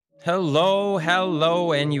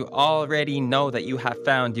Hello, and you already know that you have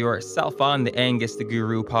found yourself on the Angus the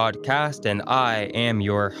Guru podcast, and I am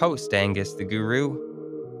your host, Angus the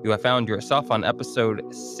Guru. You have found yourself on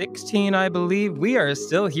episode 16, I believe. We are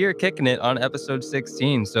still here kicking it on episode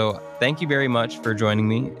 16, so thank you very much for joining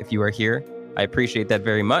me if you are here. I appreciate that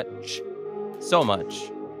very much. So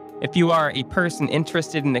much. If you are a person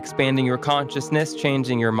interested in expanding your consciousness,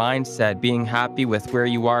 changing your mindset, being happy with where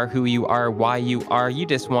you are, who you are, why you are, you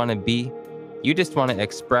just want to be, you just want to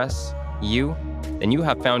express you, then you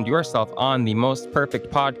have found yourself on the most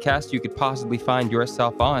perfect podcast you could possibly find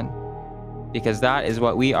yourself on. Because that is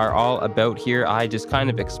what we are all about here. I just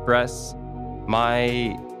kind of express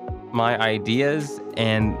my ideas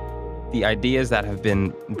and the ideas that have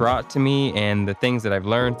been brought to me and the things that I've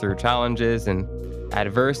learned through challenges and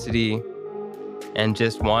adversity, and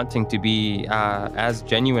just wanting to be as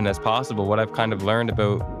genuine as possible. What I've kind of learned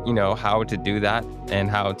about, how to do that and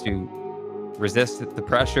how to resist the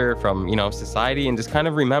pressure from, society, and just kind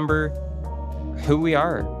of remember who we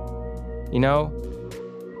are.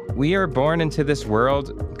 We are born into this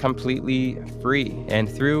world completely free, and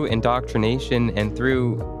through indoctrination and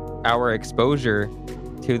through our exposure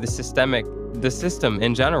to the system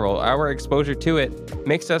in general, our exposure to it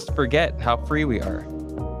makes us forget how free we are.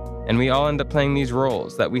 And we all end up playing these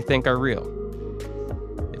roles that we think are real.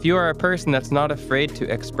 If you are a person that's not afraid to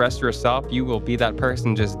express yourself, you will be that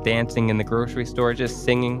person just dancing in the grocery store, just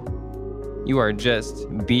singing. You are just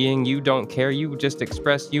being, you don't care, you just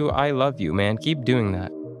express you. I love you, man. Keep doing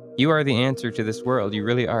that. You are the answer to this world, you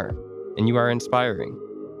really are. And you are inspiring.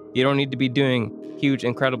 You don't need to be doing huge,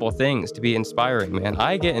 incredible things to be inspiring, man.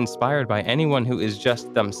 I get inspired by anyone who is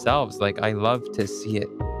just themselves. Like, I love to see it.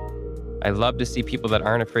 I love to see people that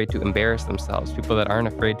aren't afraid to embarrass themselves, people that aren't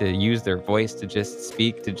afraid to use their voice to just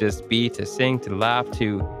speak, to just be, to sing, to laugh,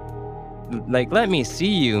 to, like, let me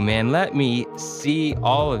see you, man. Let me see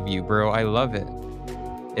all of you, bro. I love it.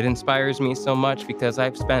 It inspires me so much because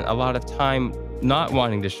I've spent a lot of time not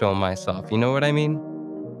wanting to show myself. You know what I mean?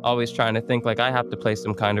 Always trying to think like I have to play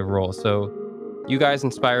some kind of role. So you guys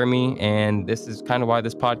inspire me, and this is kind of why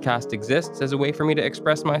this podcast exists, as a way for me to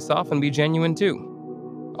express myself and be genuine too.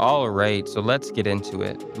 All right, so let's get into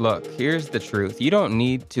it. Look, here's the truth. You don't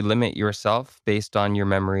need to limit yourself based on your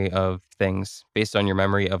memory of things, based on your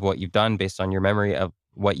memory of what you've done, based on your memory of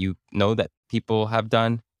what you know that people have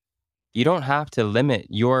done. You don't have to limit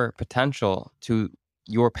your potential to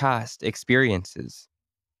your past experiences.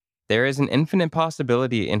 There is an infinite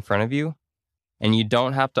possibility in front of you, and you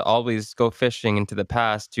don't have to always go fishing into the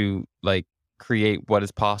past to, like, create what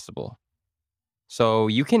is possible. So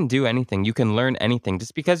you can do anything, you can learn anything.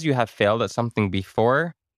 Just because you have failed at something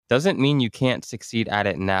before doesn't mean you can't succeed at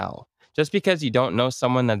it now. Just because you don't know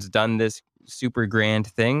someone that's done this super grand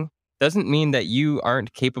thing doesn't mean that you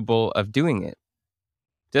aren't capable of doing it.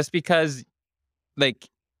 Just because, like,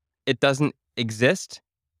 it doesn't exist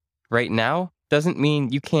right now doesn't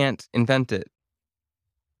mean you can't invent it.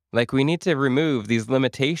 Like, we need to remove these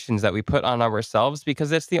limitations that we put on ourselves,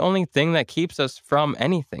 because it's the only thing that keeps us from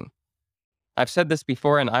anything. I've said this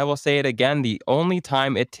before, and I will say it again. The only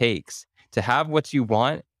time it takes to have what you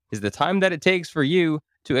want is the time that it takes for you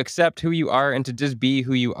to accept who you are and to just be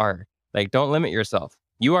who you are. Like, don't limit yourself.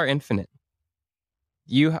 You are infinite.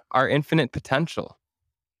 You are infinite potential.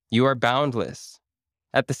 You are boundless.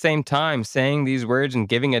 At the same time, saying these words and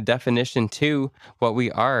giving a definition to what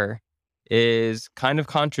we are is kind of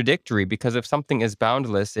contradictory, because if something is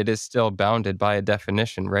boundless, it is still bounded by a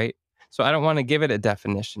definition, right? So I don't want to give it a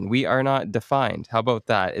definition. We are not defined. How about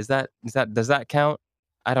that? Does that count?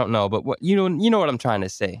 I don't know, but what you know what I'm trying to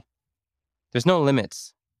say. There's no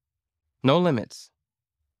limits. No limits.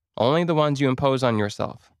 Only the ones you impose on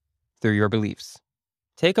yourself through your beliefs.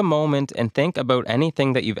 Take a moment and think about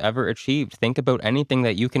anything that you've ever achieved. Think about anything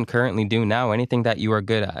that you can currently do now, anything that you are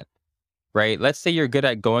good at, right? Let's say you're good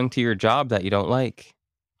at going to your job that you don't like.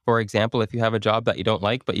 For example, if you have a job that you don't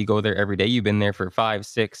like, but you go there every day, you've been there for 5,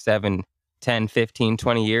 6, 7, 10, 15,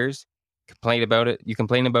 20 years, complain about it. You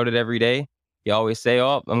complain about it every day. You always say,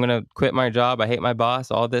 oh, I'm going to quit my job. I hate my boss,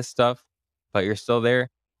 all this stuff, but you're still there.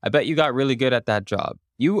 I bet you got really good at that job.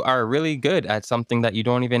 You are really good at something that you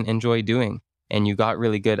don't even enjoy doing, and you got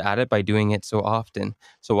really good at it by doing it so often.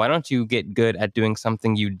 So why don't you get good at doing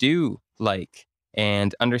something you do like,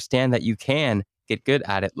 and understand that you can get good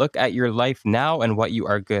at it? Look at your life now and what you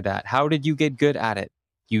are good at. How did you get good at it?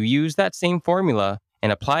 You use that same formula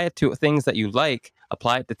and apply it to things that you like,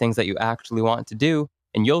 apply it to things that you actually want to do,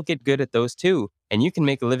 and you'll get good at those too. And you can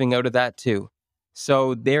make a living out of that too.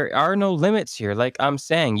 So there are no limits here. Like I'm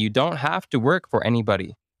saying, you don't have to work for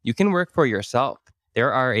anybody. You can work for yourself.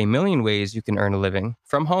 There are a million ways you can earn a living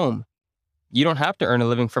from home. You don't have to earn a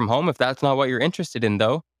living from home if that's not what you're interested in,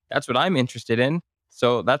 though. That's what I'm interested in.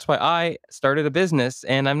 So that's why I started a business,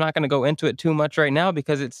 and I'm not going to go into it too much right now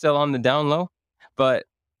because it's still on the down low. But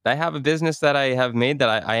I have a business that I have made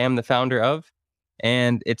that I am the founder of,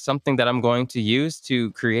 and it's something that I'm going to use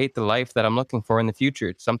to create the life that I'm looking for in the future.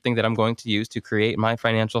 It's something that I'm going to use to create my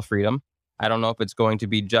financial freedom. I don't know if it's going to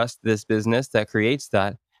be just this business that creates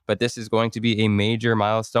that, but this is going to be a major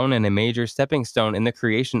milestone and a major stepping stone in the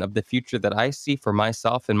creation of the future that I see for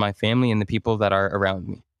myself and my family and the people that are around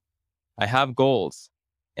me. I have goals,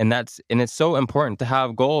 and it's so important to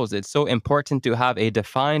have goals. It's so important to have a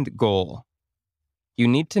defined goal. You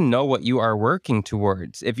need to know what you are working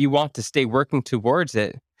towards. If you want to stay working towards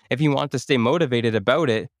it, if you want to stay motivated about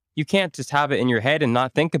it, you can't just have it in your head and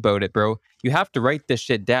not think about it, bro. You have to write this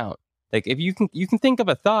shit down. Like if you can think of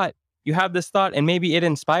a thought, you have this thought and maybe it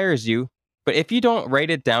inspires you, but if you don't write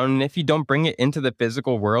it down and if you don't bring it into the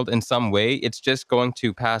physical world in some way, it's just going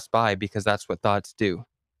to pass by because that's what thoughts do.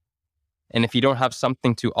 And if you don't have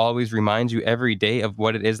something to always remind you every day of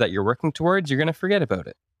what it is that you're working towards, you're going to forget about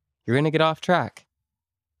it. You're going to get off track.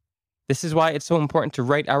 This is why it's so important to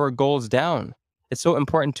write our goals down. It's so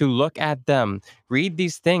important to look at them, read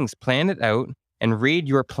these things, plan it out, and read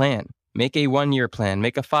your plan. Make a 1-year plan,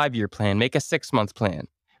 make a 5-year plan, make a 6-month plan.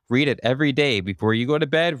 Read it every day. Before you go to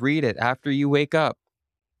bed, read it after you wake up.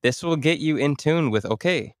 This will get you in tune with,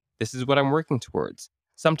 okay, this is what I'm working towards.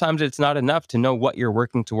 Sometimes it's not enough to know what you're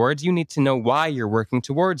working towards. You need to know why you're working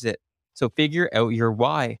towards it. So figure out your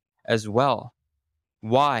why as well.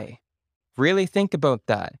 Why? Really think about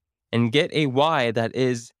that and get a why that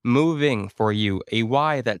is moving for you, a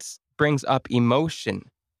why that brings up emotion.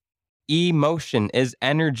 Emotion is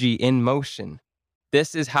energy in motion.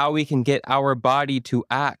 This is how we can get our body to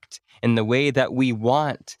act in the way that we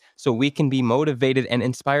want so we can be motivated and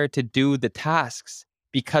inspired to do the tasks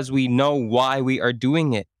because we know why we are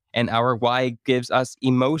doing it. And our why gives us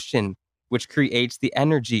emotion, which creates the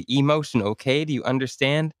energy. Emotion, okay? Do you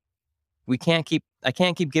understand? I can't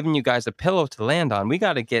keep giving you guys a pillow to land on. We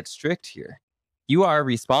got to get strict here. You are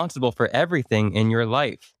responsible for everything in your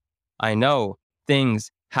life. I know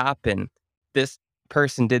things happen. This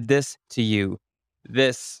person did this to you.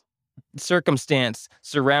 This circumstance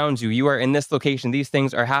surrounds you. You are in this location. These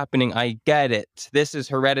things are happening. I get it. This is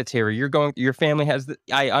hereditary. Your family has,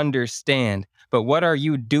 I understand. But what are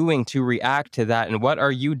you doing to react to that? And what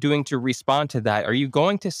are you doing to respond to that? Are you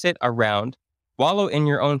going to sit around, wallow in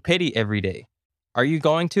your own pity every day? Are you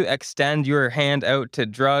going to extend your hand out to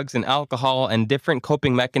drugs and alcohol and different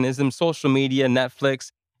coping mechanisms, social media,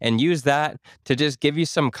 Netflix, and use that to just give you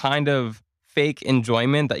some kind of fake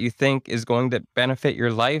enjoyment that you think is going to benefit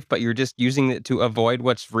your life, but you're just using it to avoid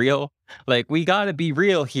what's real? Like, we got to be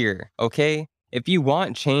real here, okay? If you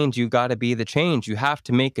want change, you got to be the change. You have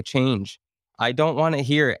to make a change. I don't want to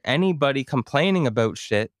hear anybody complaining about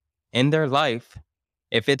shit in their life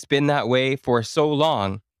if it's been that way for so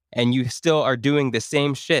long and you still are doing the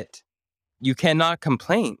same shit. You cannot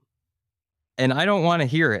complain. And I don't want to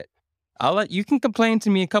hear it. You can complain to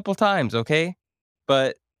me a couple times, okay?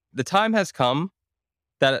 But the time has come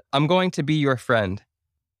that I'm going to be your friend.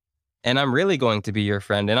 And I'm really going to be your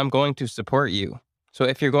friend, and I'm going to support you. So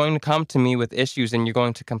if you're going to come to me with issues and you're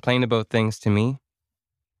going to complain about things to me,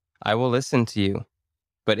 I will listen to you.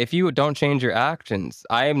 But if you don't change your actions,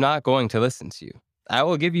 I am not going to listen to you. I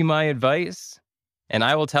will give you my advice, and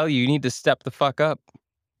I will tell you, you need to step the fuck up.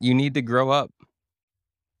 You need to grow up.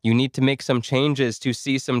 You need to make some changes to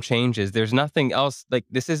see some changes. There's nothing else. Like,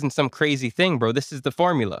 this isn't some crazy thing, bro. This is the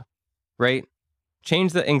formula, right?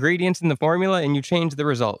 Change the ingredients in the formula and you change the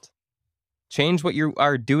result. Change what you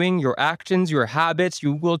are doing, your actions, your habits,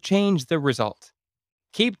 you will change the result.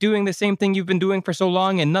 Keep doing the same thing you've been doing for so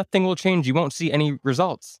long and nothing will change. You won't see any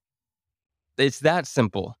results. It's that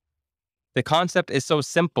simple. The concept is so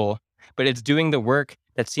simple, but it's doing the work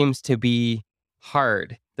that seems to be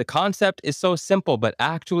hard. The concept is so simple, but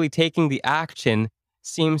actually taking the action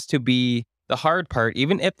seems to be the hard part.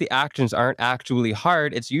 Even if the actions aren't actually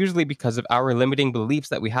hard, it's usually because of our limiting beliefs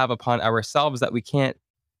that we have upon ourselves that we can't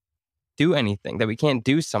do anything, that we can't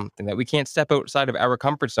do something, that we can't step outside of our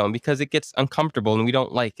comfort zone because it gets uncomfortable and we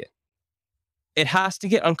don't like it. It has to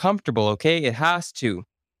get uncomfortable, okay? It has to.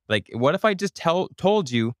 Like, what if I just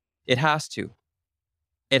told you it has to?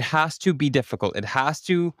 It has to be difficult. It has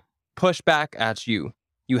to push back at you.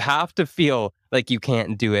 You have to feel like you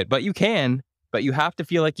can't do it, but you can. But you have to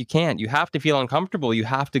feel like you can't. You have to feel uncomfortable. You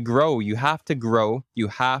have to grow. You have to grow. You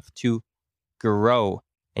have to grow.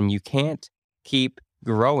 And you can't keep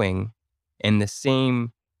growing in the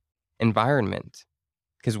same environment.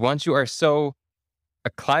 Because once you are so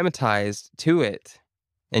acclimatized to it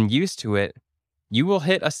and used to it, you will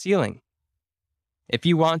hit a ceiling. If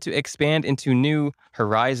you want to expand into new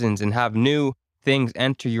horizons and have new things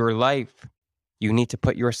enter your life, you need to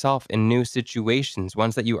put yourself in new situations,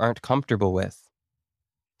 ones that you aren't comfortable with.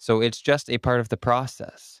 So it's just a part of the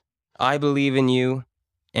process. I believe in you,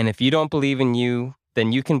 and if you don't believe in you,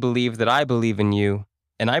 then you can believe that I believe in you,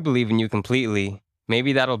 and I believe in you completely.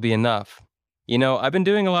 Maybe that'll be enough. You know, I've been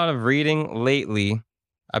doing a lot of reading lately.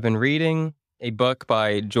 I've been reading a book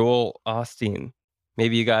by Joel Osteen.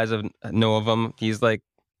 Maybe you guys know of him. He's like,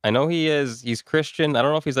 I know he's Christian. I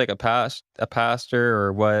don't know if he's like a pastor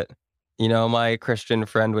or what. You know, my Christian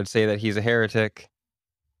friend would say that he's a heretic.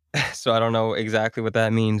 So I don't know exactly what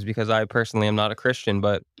that means because I personally am not a Christian,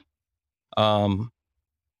 but um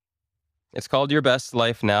it's called Your Best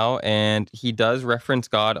Life Now, and he does reference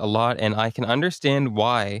God a lot, and I can understand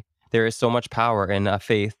why there is so much power in a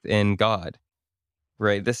faith in God.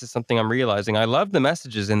 Right? This is something I'm realizing. I love the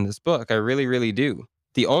messages in this book. I really, really do.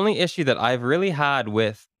 The only issue that I've really had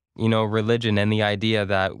with, religion and the idea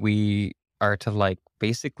that we are to like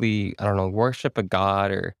basically, I don't know, worship a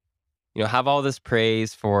God or have all this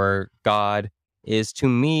praise for God is, to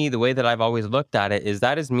me, the way that I've always looked at it is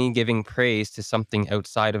that is me giving praise to something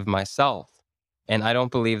outside of myself. And I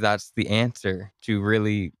don't believe that's the answer to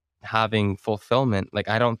really having fulfillment. Like,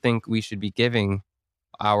 I don't think we should be giving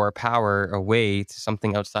our power away to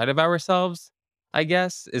something outside of ourselves, I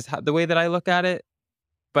guess, is the way that I look at it.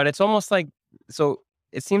 But it's almost like, so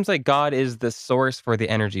it seems like God is the source for the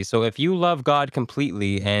energy. So if you love God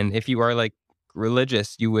completely, and if you are like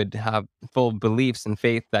religious, you would have full beliefs and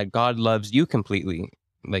faith that God loves you completely,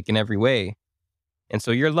 like in every way. And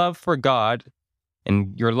so your love for God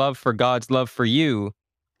and your love for God's love for you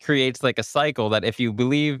creates like a cycle that if you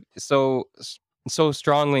believe so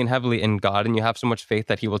strongly and heavily in God and you have so much faith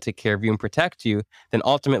that he will take care of you and protect you, then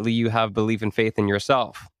ultimately you have belief and faith in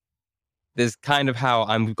yourself. This is kind of how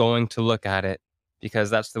I'm going to look at it, because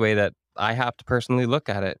that's the way that I have to personally look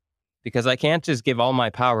at it. Because I can't just give all my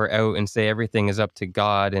power out and say everything is up to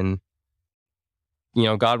God and,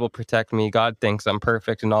 God will protect me. God thinks I'm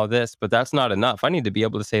perfect and all this, but that's not enough. I need to be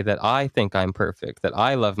able to say that I think I'm perfect, that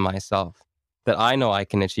I love myself, that I know I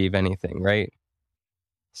can achieve anything, right?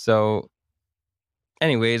 So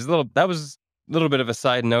anyways, that was a little bit of a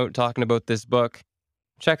side note talking about this book.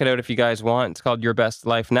 Check it out if you guys want. It's called Your Best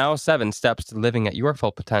Life Now, 7 Steps to Living at Your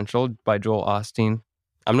Full Potential by Joel Osteen.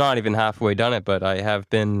 I'm not even halfway done it, but I have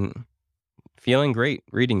been feeling great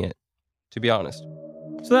reading it, to be honest.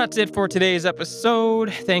 So that's it for today's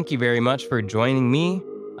episode. Thank you very much for joining me.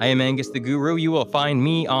 I am Angus the Guru. You will find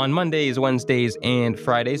me on Mondays, Wednesdays, and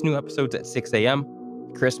Fridays. New episodes at 6 a.m.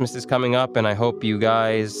 Christmas is coming up, and I hope you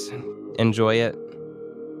guys enjoy it.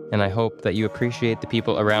 And I hope that you appreciate the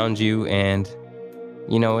people around you. And,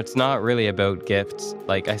 it's not really about gifts.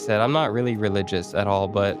 Like I said, I'm not really religious at all,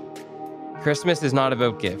 but Christmas is not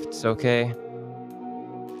about gifts, okay?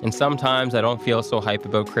 And sometimes I don't feel so hype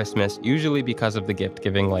about Christmas, usually because of the gift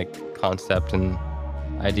giving, like, concept and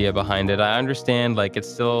idea behind it. I understand, like, it's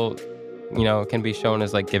still, it can be shown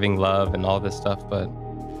as, like, giving love and all this stuff, but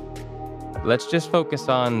let's just focus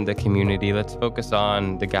on the community. Let's focus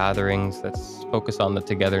on the gatherings. Let's focus on the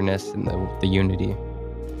togetherness and the unity,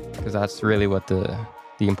 because that's really what the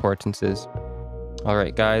importance is. All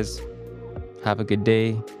right, guys, have a good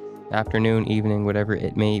day, afternoon, evening, whatever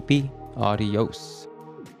it may be. Adios.